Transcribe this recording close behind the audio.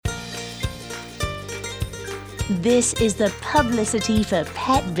This is the Publicity for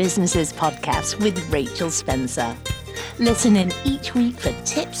Pet Businesses podcast with Rachel Spencer. Listen in each week for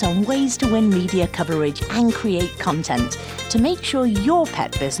tips on ways to win media coverage and create content to make sure your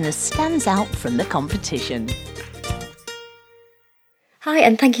pet business stands out from the competition. Hi,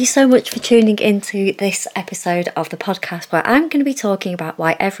 and thank you so much for tuning into this episode of the podcast where I'm going to be talking about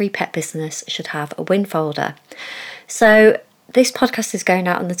why every pet business should have a win folder. So this podcast is going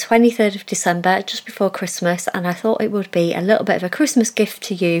out on the 23rd of December, just before Christmas, and I thought it would be a little bit of a Christmas gift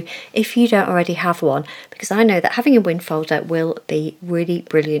to you if you don't already have one, because I know that having a win folder will be really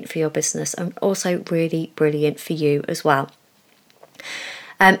brilliant for your business and also really brilliant for you as well.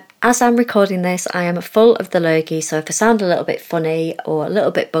 As I'm recording this, I am full of the lurgy, so if I sound a little bit funny or a little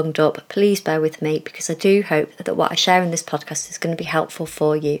bit bunged up, please bear with me, because I do hope that what I share in this podcast is going to be helpful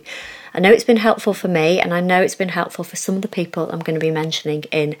for you. I know it's been helpful for me, and I know it's been helpful for some of the people I'm going to be mentioning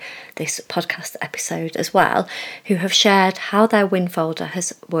in this podcast episode as well, who have shared how their win folder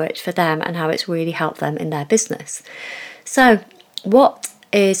has worked for them and how it's really helped them in their business. So, what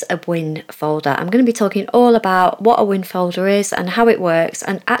is a win folder? I'm going to be talking all about what a win folder is and how it works.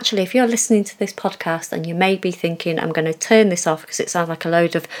 And actually, if you're listening to this podcast and you may be thinking I'm going to turn this off because it sounds like a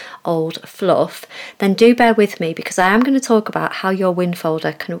load of old fluff, then do bear with me, because I am going to talk about how your win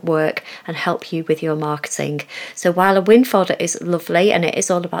folder can work and help you with your marketing. So while a win folder is lovely and it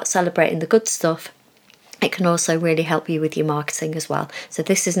is all about celebrating the good stuff, it can also really help you with your marketing as well. So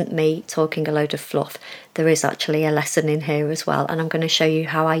this isn't me talking a load of fluff. There is actually a lesson in here as well, and I'm going to show you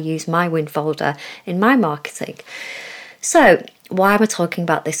how I use my win folder in my marketing. So why am I talking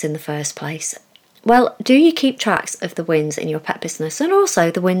about this in the first place? Well, do you keep tracks of the wins in your pet business and also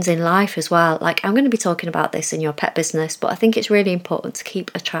the wins in life as well? Like, I'm going to be talking about this in your pet business, but I think it's really important to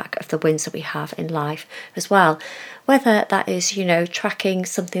keep a track of the wins that we have in life as well. Whether that is, tracking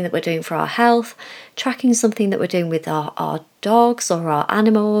something that we're doing for our health, tracking something that we're doing with our dogs or our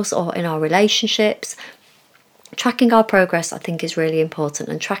animals or in our relationships. Tracking our progress, I think, is really important,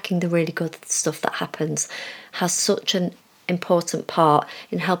 and tracking the really good stuff that happens has such an important part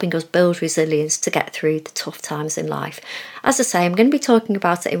in helping us build resilience to get through the tough times in life. As I say, I'm going to be talking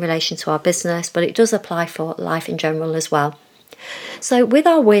about it in relation to our business, but it does apply for life in general as well. So with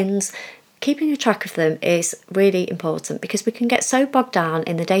our wins, keeping a track of them is really important, because we can get so bogged down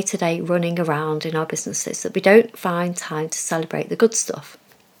in the day-to-day running around in our businesses that we don't find time to celebrate the good stuff.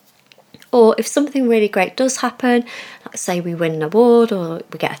 Or if something really great does happen, like say we win an award or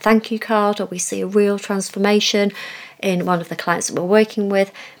we get a thank you card or we see a real transformation in one of the clients that we're working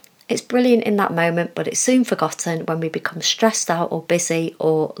with, it's brilliant in that moment, but it's soon forgotten when we become stressed out or busy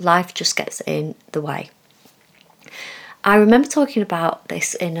or life just gets in the way. I remember talking about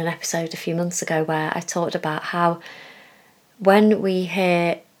this in an episode a few months ago where I talked about how when we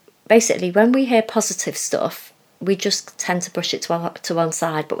hear positive stuff, we just tend to brush it to one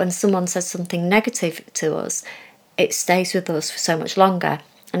side. But when someone says something negative to us, it stays with us for so much longer.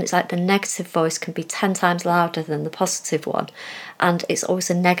 And it's like the negative voice can be 10 times louder than the positive one. And it's always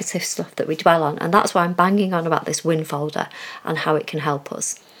the negative stuff that we dwell on. And that's why I'm banging on about this win folder and how it can help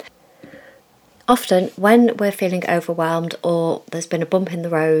us. Often when we're feeling overwhelmed or there's been a bump in the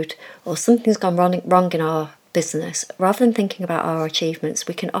road or something's gone wrong in our business, rather than thinking about our achievements,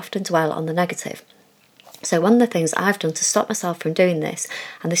 we can often dwell on the negative. So one of the things I've done to stop myself from doing this,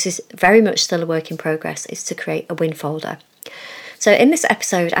 and this is very much still a work in progress, is to create a win folder. So in this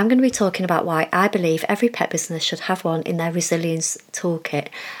episode, I'm going to be talking about why I believe every pet business should have one in their resilience toolkit.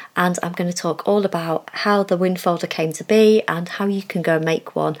 And I'm going to talk all about how the win folder came to be and how you can go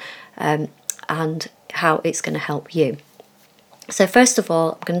make one and how it's going to help you. So first of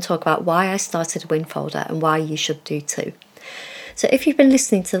all, I'm going to talk about why I started a win folder and why you should do too. So if you've been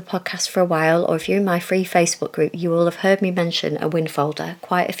listening to the podcast for a while, or if you're in my free Facebook group, you will have heard me mention a win folder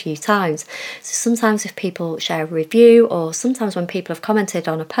quite a few times. So sometimes if people share a review, or sometimes when people have commented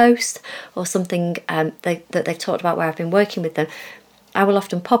on a post or something that they've talked about where I've been working with them, I will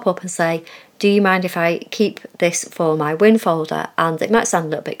often pop up and say, do you mind if I keep this for my win folder? And it might sound a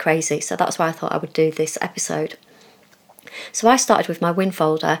little bit crazy, so that's why I thought I would do this episode. So I started with my win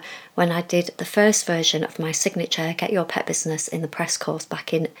folder when I did the first version of my signature Get Your Pet Business in the Press course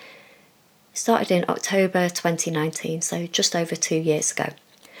started in October 2019, so just over 2 years ago.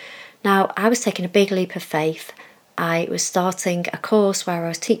 Now, I was taking a big leap of faith. I was starting a course where I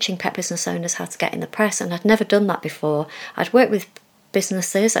was teaching pet business owners how to get in the press, and I'd never done that before. I'd worked with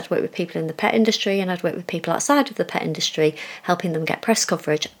businesses, I'd worked with people in the pet industry, and I'd worked with people outside of the pet industry, helping them get press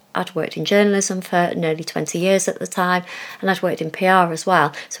coverage. I'd worked in journalism for nearly 20 years at the time, and I'd worked in PR as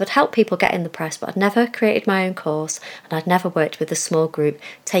well. So I'd helped people get in the press, but I'd never created my own course, and I'd never worked with a small group,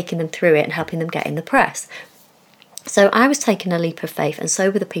 taking them through it and helping them get in the press. So I was taking a leap of faith, and so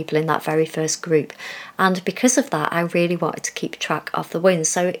were the people in that very first group. And because of that, I really wanted to keep track of the wins.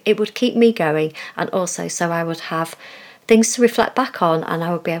 So it would keep me going, and also so I would have things to reflect back on, and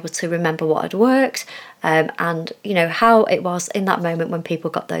I would be able to remember what had worked, and how it was in that moment when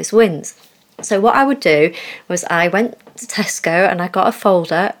people got those wins. So what I would do was I went to Tesco and I got a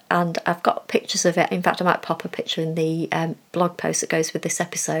folder, and I've got pictures of it. In fact, I might pop a picture in the blog post that goes with this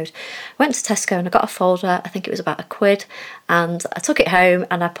episode. I went to Tesco and I got a folder, I think it was about £1, and I took it home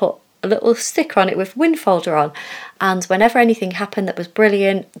and I put a little sticker on it with win folder on. And whenever anything happened that was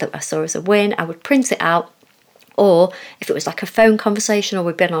brilliant, that I saw as a win, I would print it out. Or if it was like a phone conversation or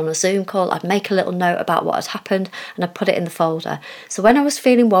we'd been on a Zoom call, I'd make a little note about what had happened and I'd put it in the folder. So when I was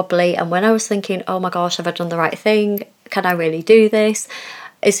feeling wobbly and when I was thinking, oh my gosh, have I done the right thing? Can I really do this?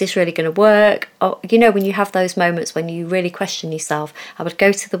 Is this really going to work? Or, when you have those moments when you really question yourself, I would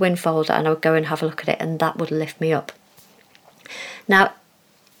go to the win folder and I would go and have a look at it, and that would lift me up. Now,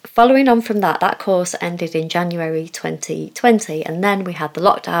 following on from that course ended in January 2020, and then we had the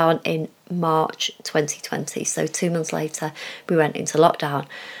lockdown in March 2020. So 2 months later, we went into lockdown.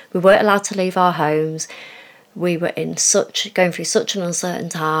 We weren't allowed to leave our homes. We were going through such an uncertain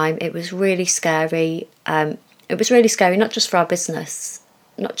time. It was really scary. It was really scary, not just for our businesses,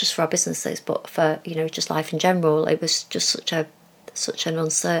 but for just life in general. It was just such an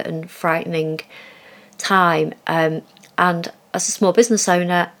uncertain, frightening time. And as a small business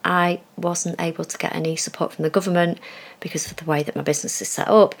owner, I wasn't able to get any support from the government because of the way that my business is set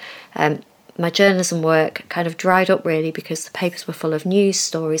up. My journalism work kind of dried up really because the papers were full of news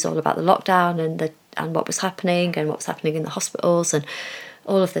stories all about the lockdown and what was happening and what was happening in the hospitals and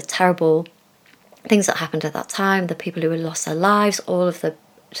all of the terrible things that happened at that time, the people who had lost their lives, all of the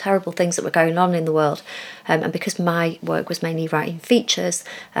terrible things that were going on in the world. And because my work was mainly writing features,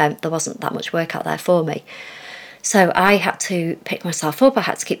 there wasn't that much work out there for me. So I had to pick myself up, I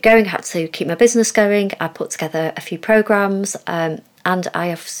had to keep going, I had to keep my business going. I put together a few programmes, and I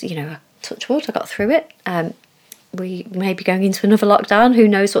have, touch wood, I got through it. We may be going into another lockdown, who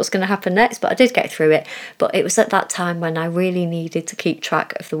knows what's going to happen next, but I did get through it. But it was at that time when I really needed to keep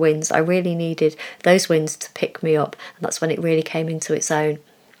track of the wins. I really needed those wins to pick me up, and that's when it really came into its own.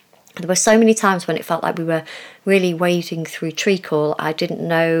 There were so many times when it felt like we were really wading through treacle. I didn't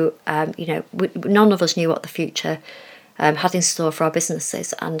know, none of us knew what the future had in store for our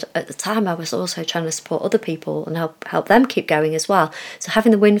businesses. And at the time, I was also trying to support other people and help them keep going as well. So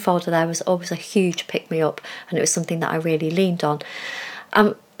having the win folder there was always a huge pick-me-up, and it was something that I really leaned on.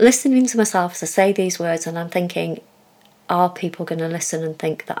 I'm listening to myself as I say these words, and I'm thinking, are people going to listen and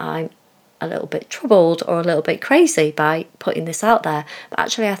think that I'm a little bit troubled or a little bit crazy by putting this out there? But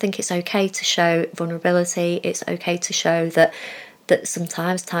actually, I think it's okay to show vulnerability. It's okay to show that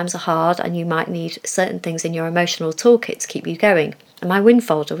sometimes times are hard and you might need certain things in your emotional toolkit to keep you going. And my win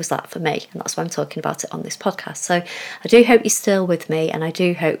folder was that for me, and that's why I'm talking about it on this podcast. So I do hope you're still with me, and I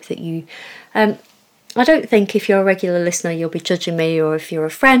do hope that you I don't think if you're a regular listener you'll be judging me, or if you're a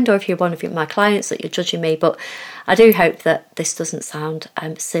friend or if you're one of my clients that you're judging me, but I do hope that this doesn't sound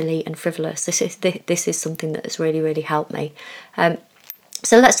silly and frivolous. This is something that has really, really helped me.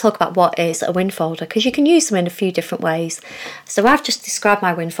 So let's talk about what is a win folder, because you can use them in a few different ways. So I've just described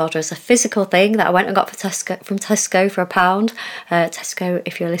my win folder as a physical thing that I went and got from Tesco for £1. Tesco,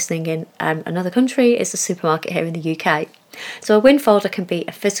 if you're listening in another country, is a supermarket here in the UK. So a win folder can be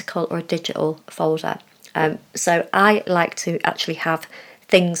a physical or a digital folder. So I like to actually have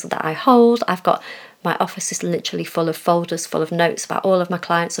things that I hold. My office is literally full of folders, full of notes about all of my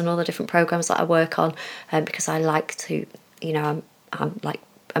clients and all the different programs that I work on, because I like to,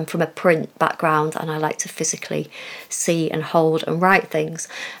 I'm from a print background and I like to physically see and hold and write things.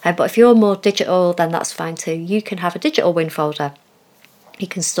 But if you're more digital, then that's fine too. You can have a digital win folder. You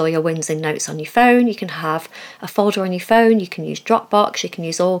can store your wins in notes on your phone. You can have a folder on your phone. You can use Dropbox. You can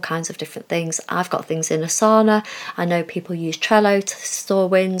use all kinds of different things. I've got things in Asana. I know people use Trello to store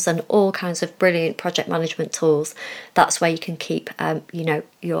wins and all kinds of brilliant project management tools. That's where you can keep,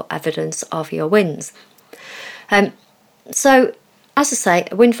 your evidence of your wins. So, as I say,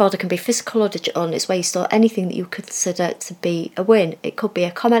 a win folder can be physical or digital, and it's where you store anything that you consider to be a win. It could be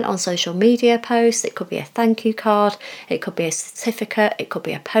a comment on social media post, it could be a thank you card, it could be a certificate, it could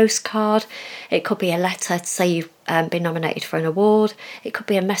be a postcard, it could be a letter to say you've been nominated for an award, it could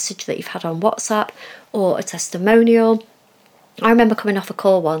be a message that you've had on WhatsApp, or a testimonial. I remember coming off a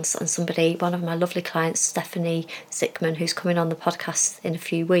call once and one of my lovely clients, Stephanie Zickman, who's coming on the podcast in a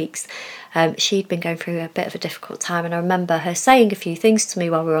few weeks, she'd been going through a bit of a difficult time, and I remember her saying a few things to me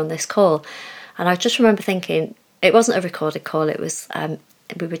while we were on this call, and I just remember thinking, it wasn't a recorded call, it was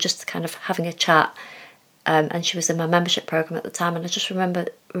we were just kind of having a chat, and she was in my membership program at the time, and I just remember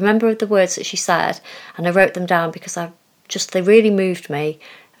the words that she said, and I wrote them down because they really moved me,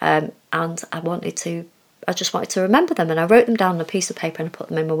 and I just wanted to remember them, and I wrote them down on a piece of paper and I put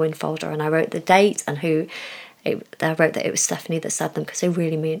them in my win folder, and I wrote the date and I wrote that it was Stephanie that said them because they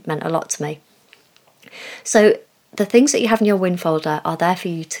really meant a lot to me. So the things that you have in your win folder are there for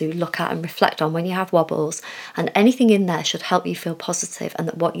you to look at and reflect on when you have wobbles, and anything in there should help you feel positive and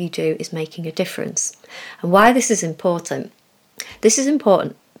that what you do is making a difference. And why this is important? This is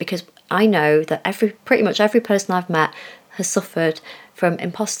important because I know that pretty much every person I've met has suffered from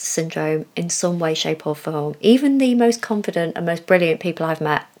imposter syndrome in some way, shape or form. Even the most confident and most brilliant people I've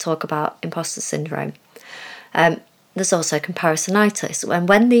met talk about imposter syndrome. There's also comparisonitis, and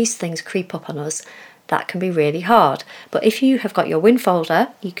when these things creep up on us, that can be really hard. But if you have got your win folder,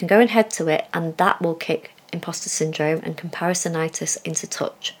 you can go and head to it, and that will kick imposter syndrome and comparisonitis into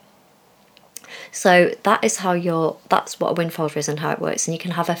touch. So that's what a win folder is and how it works. And you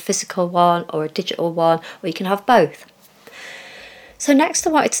can have a physical one or a digital one, or you can have both. So next I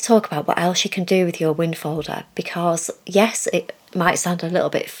wanted to talk about what else you can do with your win folder, because yes, it might sound a little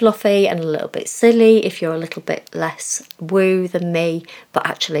bit fluffy and a little bit silly if you're a little bit less woo than me, but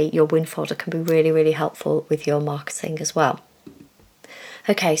actually your win folder can be really, really helpful with your marketing as well.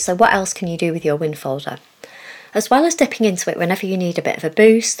 Okay, so what else can you do with your win folder? As well as dipping into it whenever you need a bit of a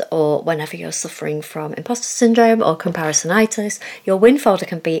boost, or whenever you're suffering from imposter syndrome or comparisonitis, your win folder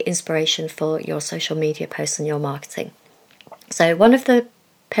can be inspiration for your social media posts and your marketing. So one of the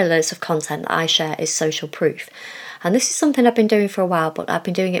pillars of content that I share is social proof. And this is something I've been doing for a while, but I've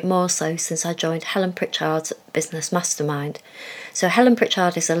been doing it more so since I joined Helen Pritchard's Business Mastermind. So Helen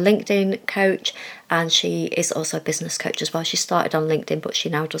Pritchard is a LinkedIn coach, and she is also a business coach as well. She started on LinkedIn, but she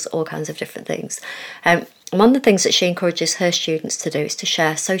now does all kinds of different things. And one of the things that she encourages her students to do is to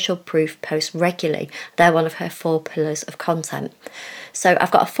share social proof posts regularly. They're one of her 4 pillars of content. So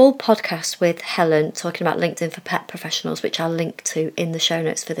I've got a full podcast with Helen talking about LinkedIn for pet professionals, which I'll link to in the show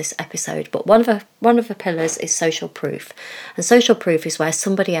notes for this episode. But one of her pillars is social proof. And social proof is where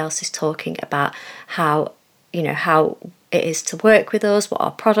somebody else is talking about how it is to work with us, what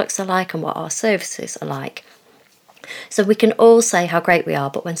our products are like and what our services are like. So we can all say how great we are,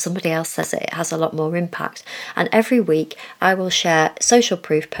 but when somebody else says it, it has a lot more impact. And every week I will share social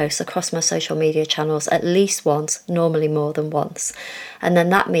proof posts across my social media channels at least once, normally more than once. And then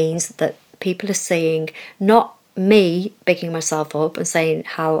that means that people are seeing not me bigging myself up and saying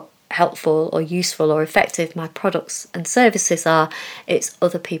how helpful or useful or effective my products and services are, it's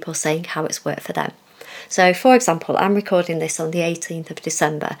other people saying how it's worked for them. So, for example, I'm recording this on the 18th of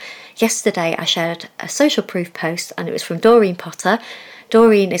December. Yesterday, I shared a social proof post, and it was from Doreen Potter.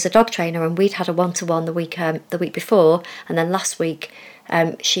 Doreen is a dog trainer, and we'd had a one-to-one the week before, and then last week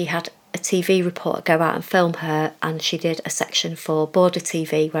she had a TV reporter go out and film her, and she did a section for Border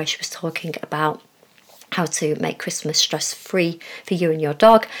TV where she was talking about how to make Christmas stress-free for you and your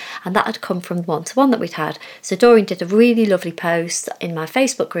dog, and that had come from the one-to-one that we'd had. So Doreen did a really lovely post in my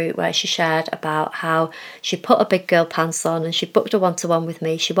Facebook group where she shared about how she put her big girl pants on and she booked a one-to-one with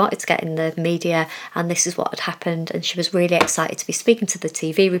me. She wanted to get in the media, and this is what had happened, and she was really excited to be speaking to the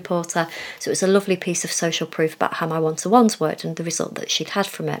TV reporter. So it was a lovely piece of social proof about how my one-to-ones worked and the result that she'd had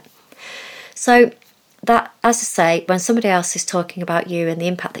from it. So that, as I say, when somebody else is talking about you and the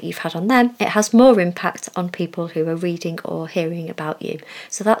impact that you've had on them, it has more impact on people who are reading or hearing about you.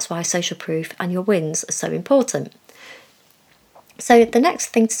 So that's why social proof and your wins are so important. So the next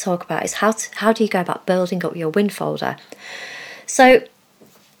thing to talk about is how do you go about building up your win folder. So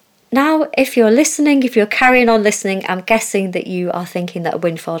now, if you're carrying on listening, I'm guessing that you are thinking that a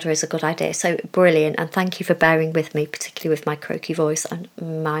win folder is a good idea. So brilliant, and thank you for bearing with me, particularly with my croaky voice and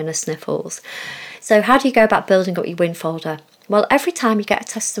minor sniffles. So how do you go about building up your win folder? Well, every time you get a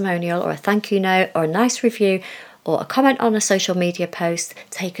testimonial or a thank you note or a nice review or a comment on a social media post,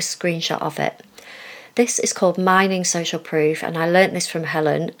 take a screenshot of it. This is called mining social proof, and I learnt this from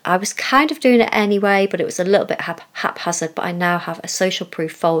Helen. I was kind of doing it anyway, but it was a little bit haphazard, but I now have a social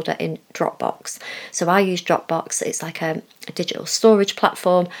proof folder in Dropbox. So I use Dropbox. It's like a digital storage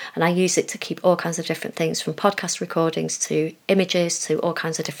platform, and I use it to keep all kinds of different things, from podcast recordings to images to all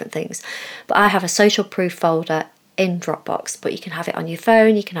kinds of different things. But I have a social proof folder in Dropbox, but you can have it on your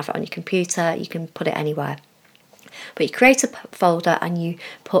phone, you can have it on your computer, you can put it anywhere. But you create a folder and you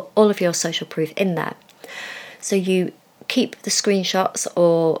put all of your social proof in there. So you keep the screenshots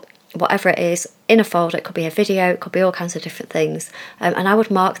or whatever it is in a folder. It could be a video, it could be all kinds of different things. And I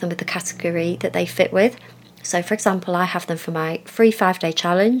would mark them with the category that they fit with. So for example, I have them for my free 5-day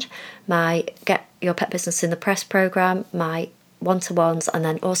challenge, my Get Your Pet Business in the Press programme, my one-to-ones, and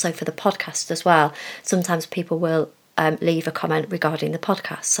then also for the podcast as well. Sometimes people will leave a comment regarding the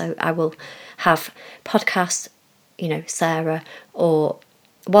podcast. So I will have podcast, Sarah, or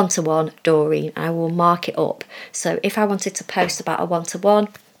one-to-one Doreen. I will mark it up. So if I wanted to post about a one-to-one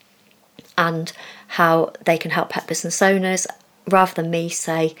and how they can help pet business owners, rather than me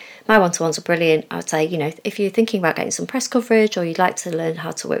say my one-to-ones are brilliant, I would say, if you're thinking about getting some press coverage or you'd like to learn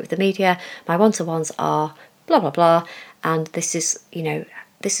how to work with the media, my one-to-ones are blah blah blah, and this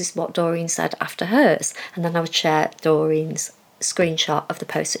is what Doreen said after hers. And then I would share Doreen's screenshot of the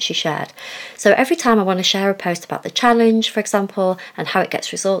post that she shared. So every time I want to share a post about the challenge, for example, and how it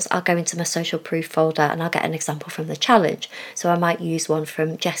gets results, I'll go into my social proof folder and I'll get an example from the challenge. So I might use one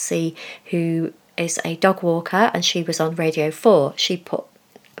from Jessie, who is a dog walker, and she was on Radio 4. She put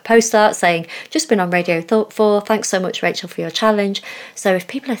a post out saying, just been on Radio 4, thanks so much Rachel for your challenge. So if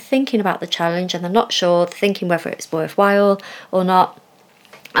people are thinking about the challenge and they're not sure, they're thinking whether it's worthwhile or not,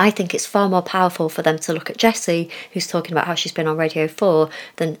 I think it's far more powerful for them to look at Jessie, who's talking about how she's been on Radio 4,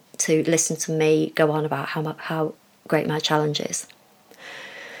 than to listen to me go on about how great my challenge is.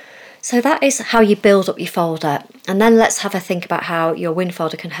 So that is how you build up your folder. And then let's have a think about how your win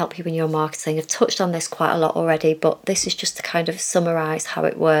folder can help you in your marketing. I've touched on this quite a lot already, but this is just to kind of summarise how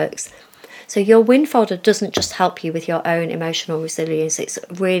it works. So your win folder doesn't just help you with your own emotional resilience, it's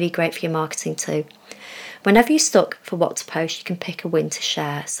really great for your marketing too. Whenever you're stuck for what to post, you can pick a win to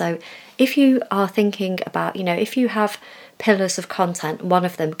share. So if you are thinking about, if you have pillars of content, one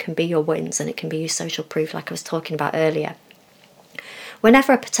of them can be your wins, and it can be your social proof like I was talking about earlier.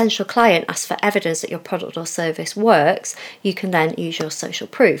 Whenever a potential client asks for evidence that your product or service works, you can then use your social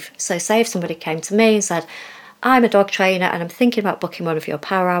proof. So say if somebody came to me and said, I'm a dog trainer and I'm thinking about booking one of your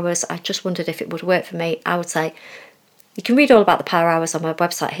power hours, I just wondered if it would work for me, I would say, you can read all about the power hours on my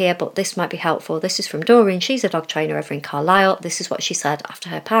website here, but this might be helpful. This is from Doreen. She's a dog trainer over in Carlisle. This is what she said after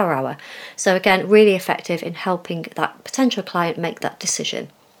her power hour. So again, really effective in helping that potential client make that decision.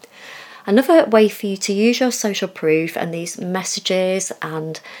 Another way for you to use your social proof and these messages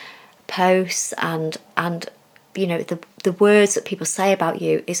and posts and the words that people say about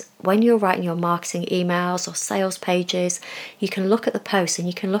you is when you're writing your marketing emails or sales pages, you can look at the posts and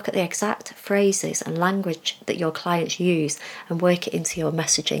you can look at the exact phrases and language that your clients use and work it into your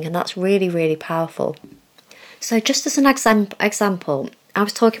messaging, and that's really, really powerful. So just as an example, I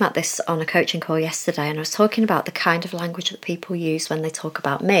was talking about this on a coaching call yesterday, and I was talking about the kind of language that people use when they talk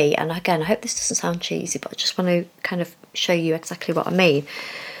about me. And again, I hope this doesn't sound cheesy, but I just want to kind of show you exactly what I mean.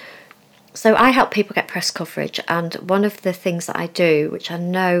 So I help people get press coverage, and one of the things that I do, which I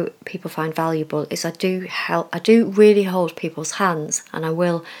know people find valuable, is I do really hold people's hands, and I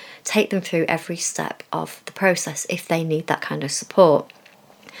will take them through every step of the process if they need that kind of support.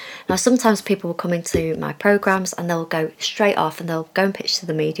 Now, sometimes people will come into my programs and they'll go straight off and they'll go and pitch to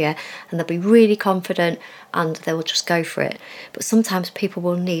the media and they'll be really confident and they will just go for it. But sometimes people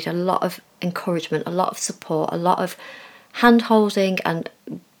will need a lot of encouragement, a lot of support, a lot of hand-holding and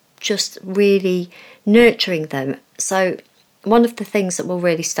just really nurturing them. So one of the things that will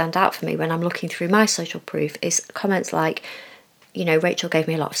really stand out for me when I'm looking through my social proof is comments like, Rachel gave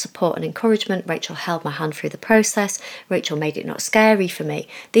me a lot of support and encouragement. Rachel held my hand through the process. Rachel made it not scary for me.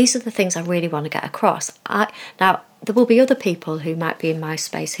 These are the things I really want to get across. Now, there will be other people who might be in my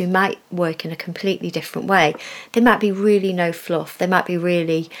space who might work in a completely different way. They might be really no fluff. They might be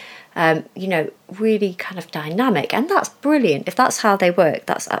really, really kind of dynamic. And that's brilliant. If that's how they work,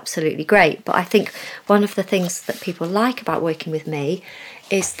 that's absolutely great. But I think one of the things that people like about working with me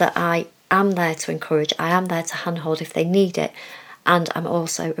is that I am there to encourage. I am there to handhold if they need it. And I'm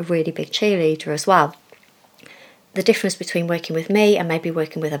also a really big cheerleader as well. The difference between working with me and maybe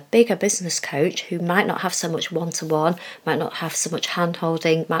working with a bigger business coach who might not have so much one-to-one, might not have so much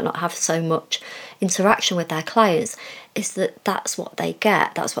hand-holding, might not have so much interaction with their clients, is that that's what they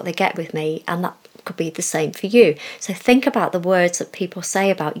get. That's what they get with me, and that could be the same for you. So think about the words that people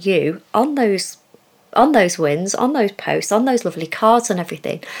say about you on those wins, on those posts, on those lovely cards and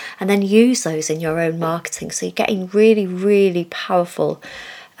everything, and then use those in your own marketing. So you're getting really, really powerful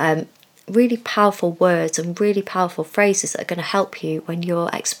words and really powerful phrases that are going to help you when you're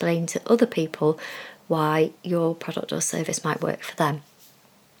explaining to other people why your product or service might work for them.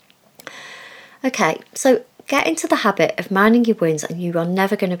 Okay, so get into the habit of minding your wins and you are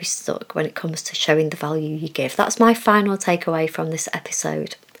never going to be stuck when it comes to showing the value you give. That's my final takeaway from this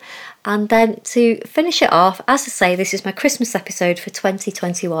episode. And then to finish it off, as I say, this is my Christmas episode for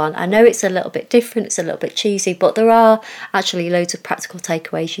 2021. I know it's a little bit different, it's a little bit cheesy, but there are actually loads of practical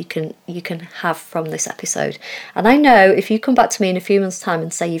takeaways you can have from this episode. And I know if you come back to me in a few months' time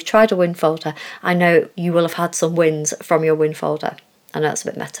and say you've tried a win folder, I know you will have had some wins from your win folder. I know it's a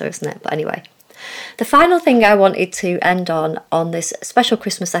bit meta, isn't it? But anyway, the final thing I wanted to end on this special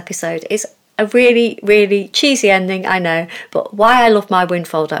Christmas episode is a really, really cheesy ending, I know, but why I love my win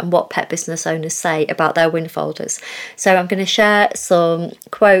folder and what pet business owners say about their win folders. So I'm going to share some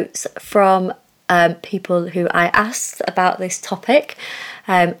quotes from people who I asked about this topic,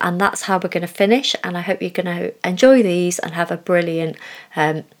 and that's how we're going to finish. And I hope you're going to enjoy these and have a brilliant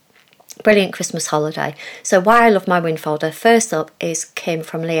Christmas holiday. So why I love my win folder. First up is Kim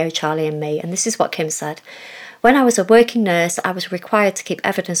from Leo, Charlie and Me, and this is what Kim said. When I was a working nurse, I was required to keep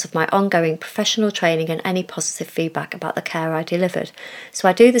evidence of my ongoing professional training and any positive feedback about the care I delivered. So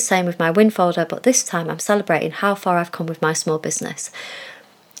I do the same with my win folder, but this time I'm celebrating how far I've come with my small business.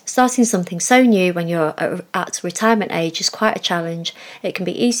 Starting something so new when you're at retirement age is quite a challenge. It can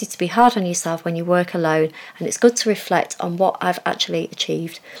be easy to be hard on yourself when you work alone, and it's good to reflect on what I've actually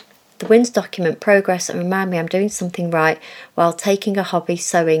achieved. The wins document progress and remind me I'm doing something right while taking a hobby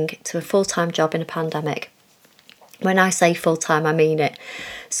sewing to a full-time job in a pandemic. When I say full-time, I mean it.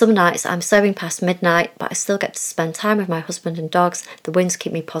 Some nights I'm sewing past midnight, but I still get to spend time with my husband and dogs. The wins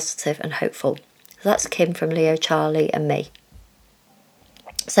keep me positive and hopeful. So that's Kim from Leo, Charlie and Me.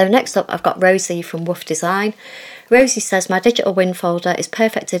 So next up, I've got Rosie from Woof Design. Rosie says, my digital win folder is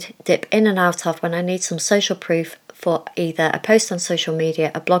perfect to dip in and out of when I need some social proof for either a post on social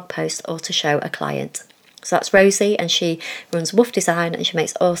media, a blog post, or to show a client. So that's Rosie, and she runs Woof Design and she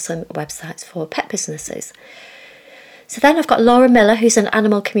makes awesome websites for pet businesses. So then I've got Laura Miller, who's an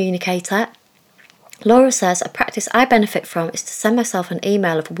animal communicator. Laura says, a practice I benefit from is to send myself an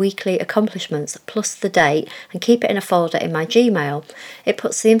email of weekly accomplishments plus the date and keep it in a folder in my Gmail. It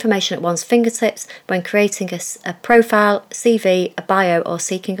puts the information at one's fingertips when creating a profile, CV, a bio or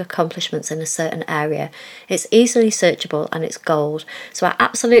seeking accomplishments in a certain area. It's easily searchable and it's gold. So I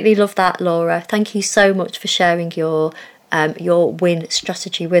absolutely love that, Laura. Thank you so much for sharing your win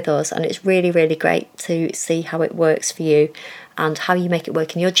strategy with us, and it's really, really great to see how it works for you and how you make it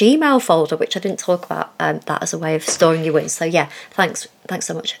work in your Gmail folder, which I didn't talk about that as a way of storing your wins. So yeah, thanks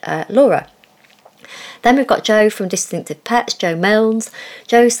so much, Laura. Then we've got Joe from Distinctive Pets, Joe Milnes.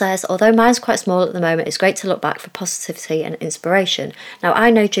 Joe says, although mine's quite small at the moment, it's great to look back for positivity and inspiration. Now,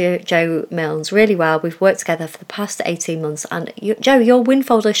 I know Joe Milnes really well. We've worked together for the past 18 months. And Joe, your win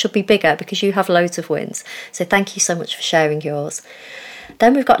folder should be bigger because you have loads of wins. So thank you so much for sharing yours.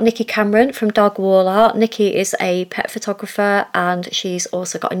 Then we've got Nikki Cameron from Dog Wall Art. Nikki is a pet photographer and she's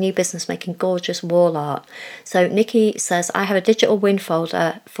also got a new business making gorgeous wall art. So Nikki says, I have a digital win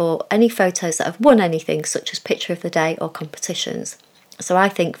folder for any photos that have won anything, such as picture of the day or competitions. So I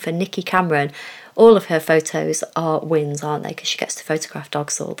think for Nikki Cameron, all of her photos are wins, aren't they? Because she gets to photograph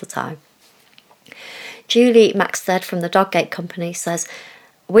dogs all the time. Julie Maxted from the Doggate Company says,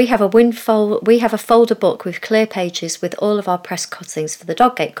 We have a folder book with clear pages with all of our press cuttings for the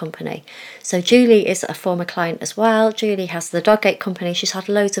Doggate Company. So Julie is a former client as well. Julie has the Doggate Company. She's had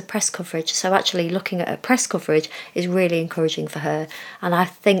loads of press coverage. So actually looking at her press coverage is really encouraging for her. And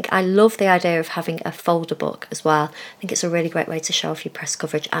I love the idea of having a folder book as well. I think it's a really great way to show off your press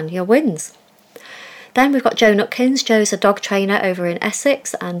coverage and your wins. Then we've got Jo Nutkins. Jo's a dog trainer over in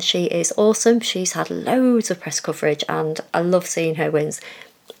Essex and she is awesome. She's had loads of press coverage and I love seeing her wins.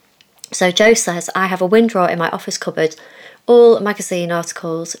 So Jo says, I have a win drawer in my office cupboard, all magazine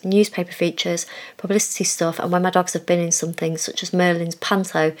articles, newspaper features, publicity stuff, and when my dogs have been in something such as Merlin's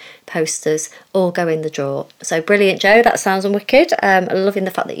Panto posters, all go in the drawer. So brilliant, Jo, that sounds wicked. Loving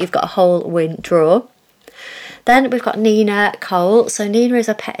the fact that you've got a whole win drawer. Then we've got Nina Cole. So Nina is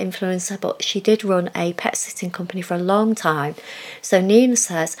a pet influencer, but she did run a pet sitting company for a long time. So Nina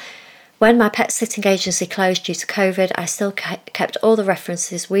says, when my pet sitting agency closed due to COVID, I still kept all the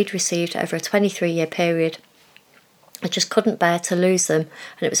references we'd received over a 23-year period. I just couldn't bear to lose them,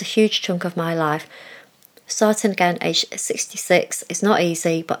 and it was a huge chunk of my life. Starting again age 66 is not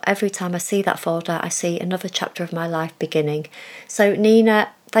easy, but every time I see that folder, I see another chapter of my life beginning. So Nina,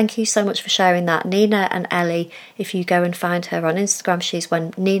 thank you so much for sharing that. Nina and Ellie, if you go and find her on Instagram, she's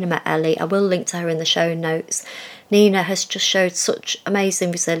When Nina Met Ellie. I will link to her in the show notes. Nina has just showed such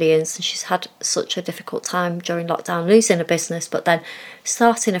amazing resilience and she's had such a difficult time during lockdown losing a business, but then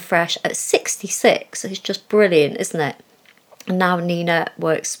starting afresh at 66 is just brilliant, isn't it? And now Nina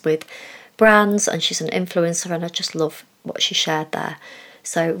works with brands and she's an influencer and I just love what she shared there.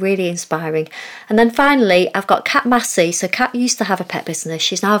 So really inspiring. And then finally, I've got Kat Massey. So Kat used to have a pet business.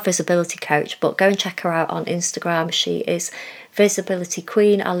 She's now a visibility coach, but go and check her out on Instagram. She is Visibility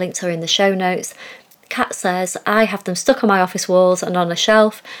Queen. I'll link to her in the show notes. Kat says, I have them stuck on my office walls and on a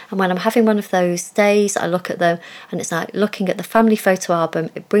shelf, and when I'm having one of those days, I look at them and it's like looking at the family photo album.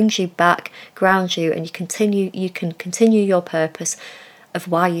 It brings you back, grounds you, and you can continue your purpose of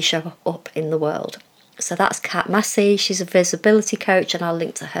why you show up in the world. So that's Kat Massey. She's a visibility coach, and I'll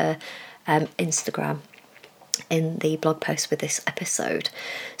link to her Instagram in the blog post with this episode.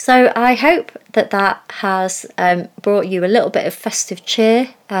 So I hope that has brought you a little bit of festive cheer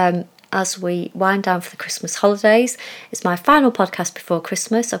as we wind down for the Christmas holidays. It's my final podcast before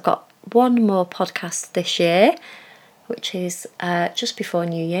Christmas. I've got one more podcast this year, which is just before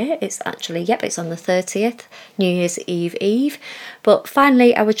New Year. It's actually, it's on the 30th, New Year's Eve. But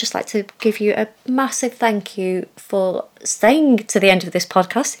finally, I would just like to give you a massive thank you for staying to the end of this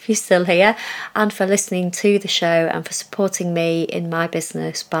podcast, if you're still here, and for listening to the show and for supporting me in my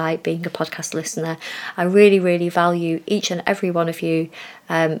business by being a podcast listener. I really, really value each and every one of you,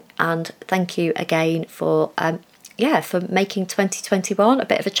 and thank you again for making 2021 a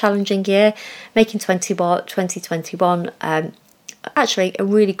bit of a challenging year, making 2021 actually a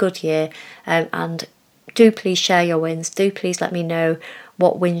really good year, and do please share your wins. Do please let me know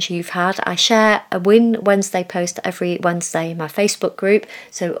what wins you've had. I share a Win Wednesday post every Wednesday in my Facebook group,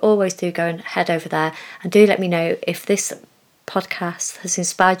 so always do go and head over there and do let me know if this podcast has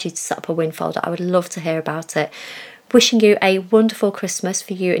inspired you to set up a win folder. I would love to hear about it. Wishing you a wonderful Christmas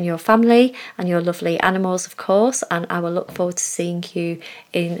for you and your family and your lovely animals, of course, and I will look forward to seeing you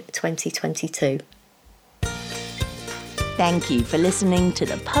in 2022. Thank you for listening to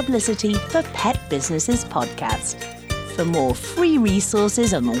the Publicity for Pet Businesses podcast. For more free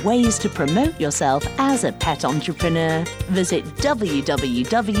resources on ways to promote yourself as a pet entrepreneur, visit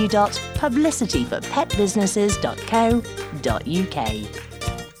www.publicityforpetbusinesses.co.uk.